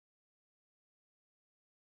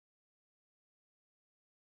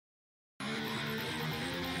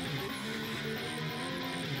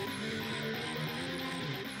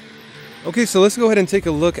Okay, so let's go ahead and take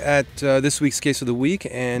a look at this week's case of the week,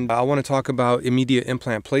 and I want to talk about immediate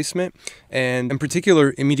implant placement, and in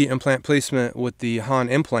particular immediate implant placement with the Hahn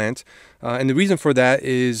implant. And the reason for that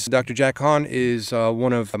is Dr. Jack Hahn is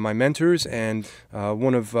one of my mentors and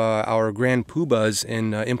one of our grand poobahs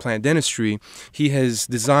in implant dentistry. He has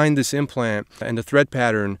designed this implant and the thread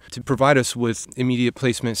pattern to provide us with immediate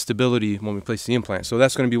placement stability when we place the implant. So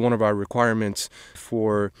that's going to be one of our requirements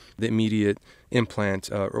for the immediate implant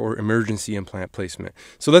or emergency implant placement.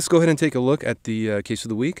 So let's go ahead and take a look at the case of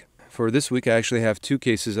the week. For this week, I actually have two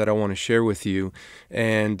cases that I want to share with you,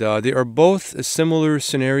 and they are both similar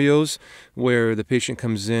scenarios where the patient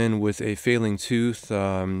comes in with a failing tooth.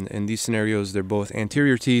 In these scenarios, they're both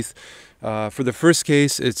anterior teeth. For the first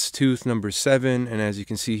case, it's tooth number 7, and as you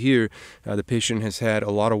can see here, the patient has had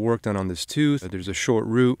a lot of work done on this tooth. There's a short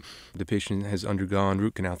root. The patient has undergone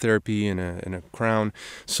root canal therapy and a crown.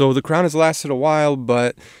 So the crown has lasted a while,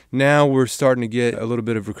 but now we're starting to get a little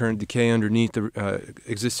bit of recurrent decay underneath the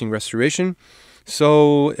existing restoration.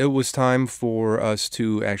 So it was time for us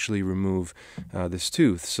to actually remove this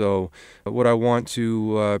tooth. So what I want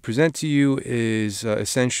to present to you is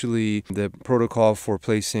essentially the protocol for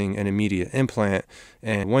placing an immediate implant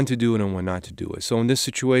and when to do it and when not to do it. So in this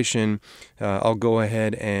situation, I'll go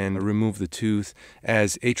ahead and remove the tooth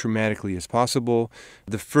as atraumatically as possible.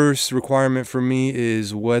 The first requirement for me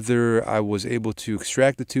is whether I was able to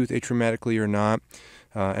extract the tooth atraumatically or not.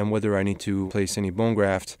 And whether I need to place any bone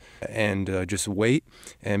graft and just wait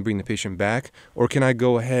and bring the patient back, or can I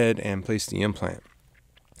go ahead and place the implant.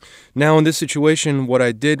 Now in this situation, what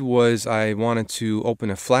I did was I wanted to open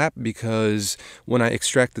a flap because when I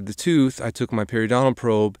extracted the tooth, I took my periodontal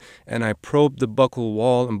probe and I probed the buccal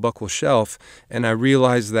wall and buccal shelf, and I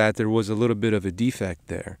realized that there was a little bit of a defect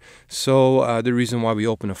there. So the reason why we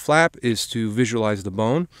open a flap is to visualize the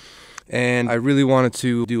bone. And I really wanted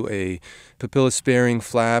to do a papilla sparing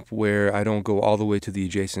flap where I don't go all the way to the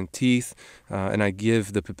adjacent teeth and I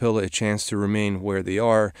give the papilla a chance to remain where they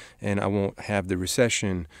are, and I won't have the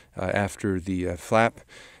recession after the flap.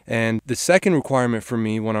 And the second requirement for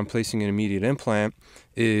me when I'm placing an immediate implant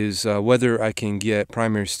is whether I can get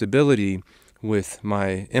primary stability with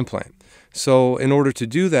my implant. So in order to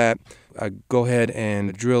do that, I go ahead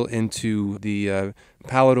and drill into the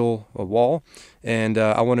palatal wall, and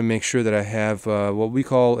I want to make sure that I have what we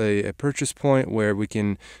call a purchase point where we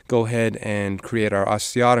can go ahead and create our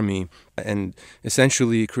osteotomy and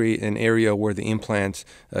essentially create an area where the implant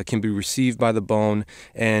can be received by the bone,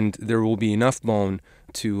 and there will be enough bone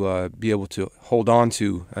to be able to hold on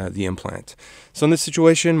to the implant. So in this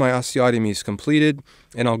situation, my osteotomy is completed,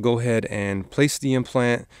 and I'll go ahead and place the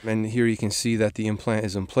implant. And here you can see that the implant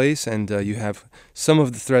is in place, and you have some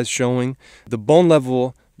of the threads showing. The bone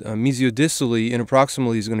level mesiodistally,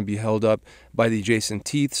 interproximally, is going to be held up by the adjacent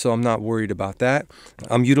teeth, so I'm not worried about that.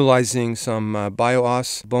 I'm utilizing some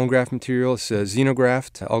BioOs bone graft material. It's a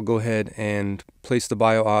xenograft. I'll go ahead and place the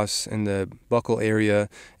BioOs in the buccal area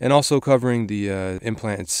and also covering the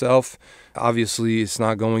implant itself. Obviously, it's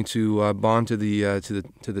not going to bond to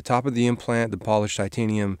the top of the implant, the polished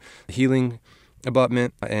titanium healing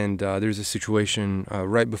abutment, and there's a situation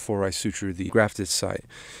right before I suture the grafted site.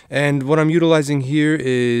 And what I'm utilizing here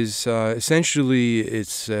is essentially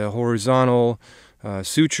it's a horizontal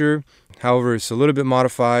suture. However, it's a little bit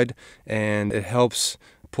modified, and it helps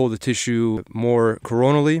pull the tissue more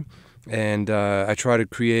coronally, and I try to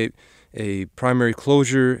create a primary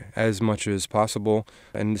closure as much as possible.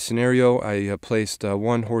 In this scenario, I placed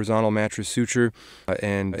one horizontal mattress suture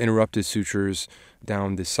and interrupted sutures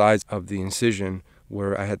down the sides of the incision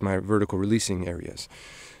where I had my vertical releasing areas.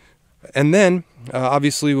 And then,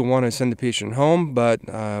 obviously, we want to send the patient home, but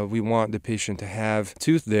we want the patient to have a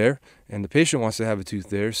tooth there, and the patient wants to have a tooth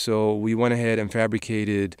there, so we went ahead and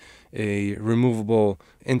fabricated a removable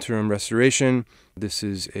interim restoration. This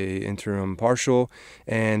is a interim partial,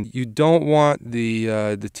 and you don't want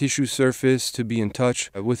the tissue surface to be in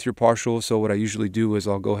touch with your partial, so what I usually do is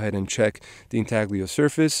I'll go ahead and check the intaglio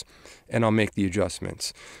surface, and I'll make the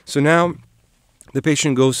adjustments. So now, the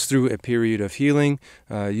patient goes through a period of healing,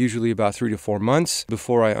 usually about 3 to 4 months,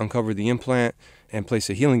 before I uncover the implant and place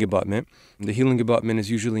a healing abutment. The healing abutment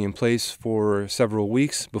is usually in place for several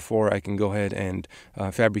weeks before I can go ahead and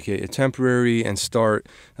fabricate a temporary and start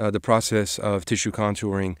the process of tissue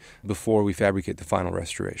contouring before we fabricate the final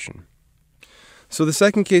restoration. So the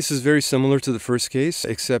second case is very similar to the first case,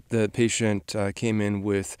 except the patient came in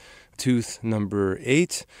with tooth number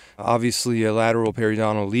 8, obviously a lateral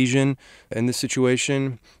periodontal lesion in this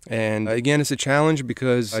situation. And again, it's a challenge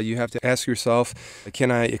because you have to ask yourself, can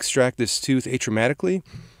I extract this tooth atraumatically?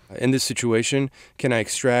 In this situation, can I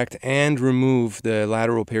extract and remove the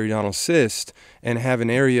lateral periodontal cyst and have an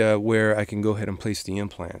area where I can go ahead and place the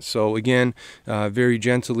implant? So again, very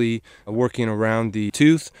gently working around the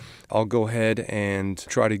tooth, I'll go ahead and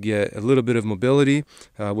try to get a little bit of mobility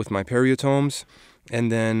with my periotomes,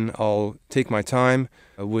 and then I'll take my time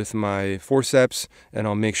with my forceps and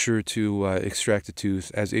I'll make sure to extract the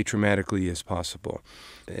tooth as atraumatically as possible.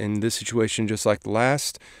 In this situation, just like the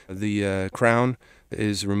last, the crown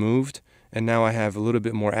is removed, and now I have a little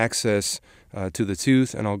bit more access to the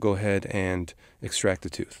tooth, and I'll go ahead and extract the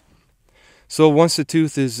tooth. So once the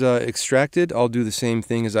tooth is extracted, I'll do the same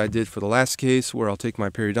thing as I did for the last case, where I'll take my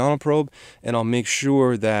periodontal probe and I'll make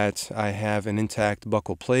sure that I have an intact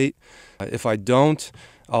buccal plate. If I don't,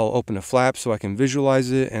 I'll open a flap so I can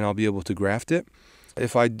visualize it and I'll be able to graft it.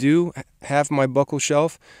 If I do have my buccal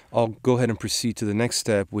shelf, I'll go ahead and proceed to the next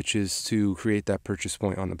step, which is to create that purchase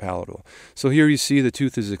point on the palatal. So here you see the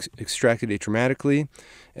tooth is extracted atraumatically,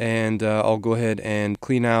 and I'll go ahead and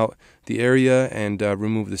clean out the area and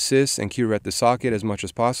remove the cyst and curette the socket as much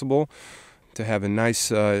as possible to have a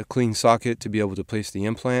nice clean socket to be able to place the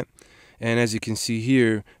implant. And as you can see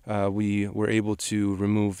here, we were able to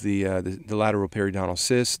remove the lateral periodontal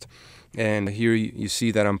cyst. And here you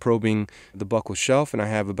see that I'm probing the buccal shelf, and I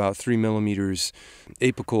have about 3 millimeters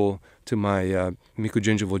apical to my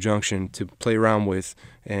mucogingival junction to play around with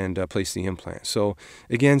and place the implant. So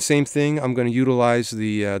again, same thing. I'm going to utilize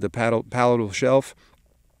the palatal shelf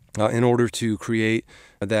in order to create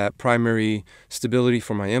that primary stability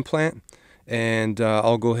for my implant. And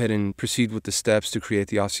I'll go ahead and proceed with the steps to create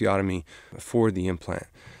the osteotomy for the implant.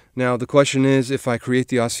 Now the question is, if I create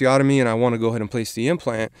the osteotomy and I want to go ahead and place the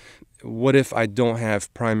implant, what if I don't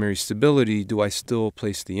have primary stability? Do I still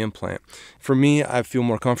place the implant? For me, I feel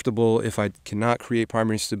more comfortable if I cannot create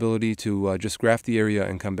primary stability to just graft the area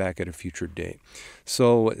and come back at a future date.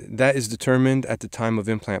 So that is determined at the time of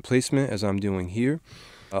implant placement, as I'm doing here.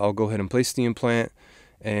 I'll go ahead and place the implant,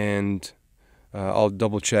 and I'll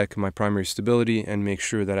double check my primary stability and make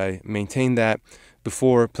sure that I maintain that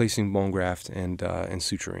before placing bone graft and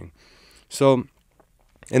suturing. So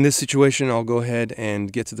in this situation, I'll go ahead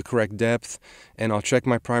and get to the correct depth, and I'll check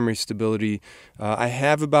my primary stability. I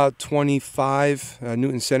have about 25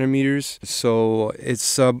 Newton centimeters, so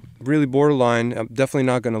it's really borderline. I'm definitely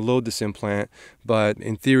not going to load this implant, but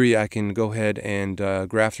in theory, I can go ahead and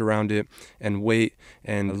graft around it and wait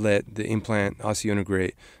and let the implant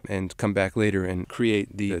osseointegrate and come back later and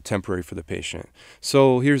create the temporary for the patient.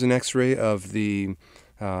 So here's an x-ray of the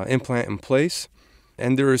implant in place.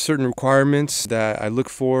 And there are certain requirements that I look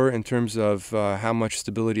for in terms of how much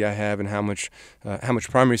stability I have and how much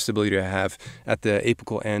primary stability I have at the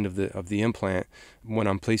apical end of the implant when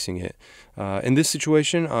I'm placing it. In this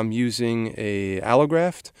situation, I'm using a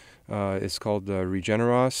allograft. It's called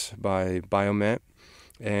Regeneros by Biomet.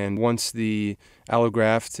 And once the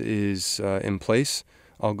allograft is in place,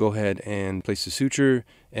 I'll go ahead and place the suture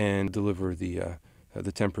and deliver the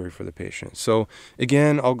temporary for the patient. So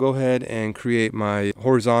again, I'll go ahead and create my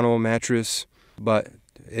horizontal mattress, but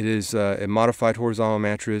it is a modified horizontal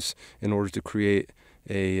mattress in order to create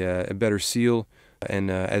a better seal and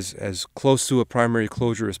as close to a primary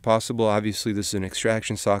closure as possible. Obviously, this is an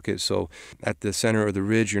extraction socket, so at the center of the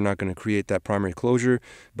ridge, you're not going to create that primary closure,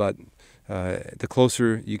 but the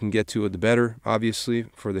closer you can get to it, the better, obviously,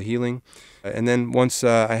 for the healing. And then once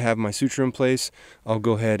I have my suture in place, I'll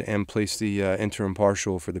go ahead and place the interim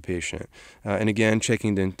partial for the patient. And again,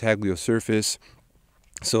 checking the intaglio surface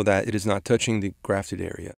so that it is not touching the grafted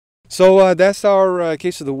area. So that's our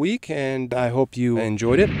case of the week, and I hope you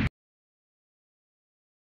enjoyed it.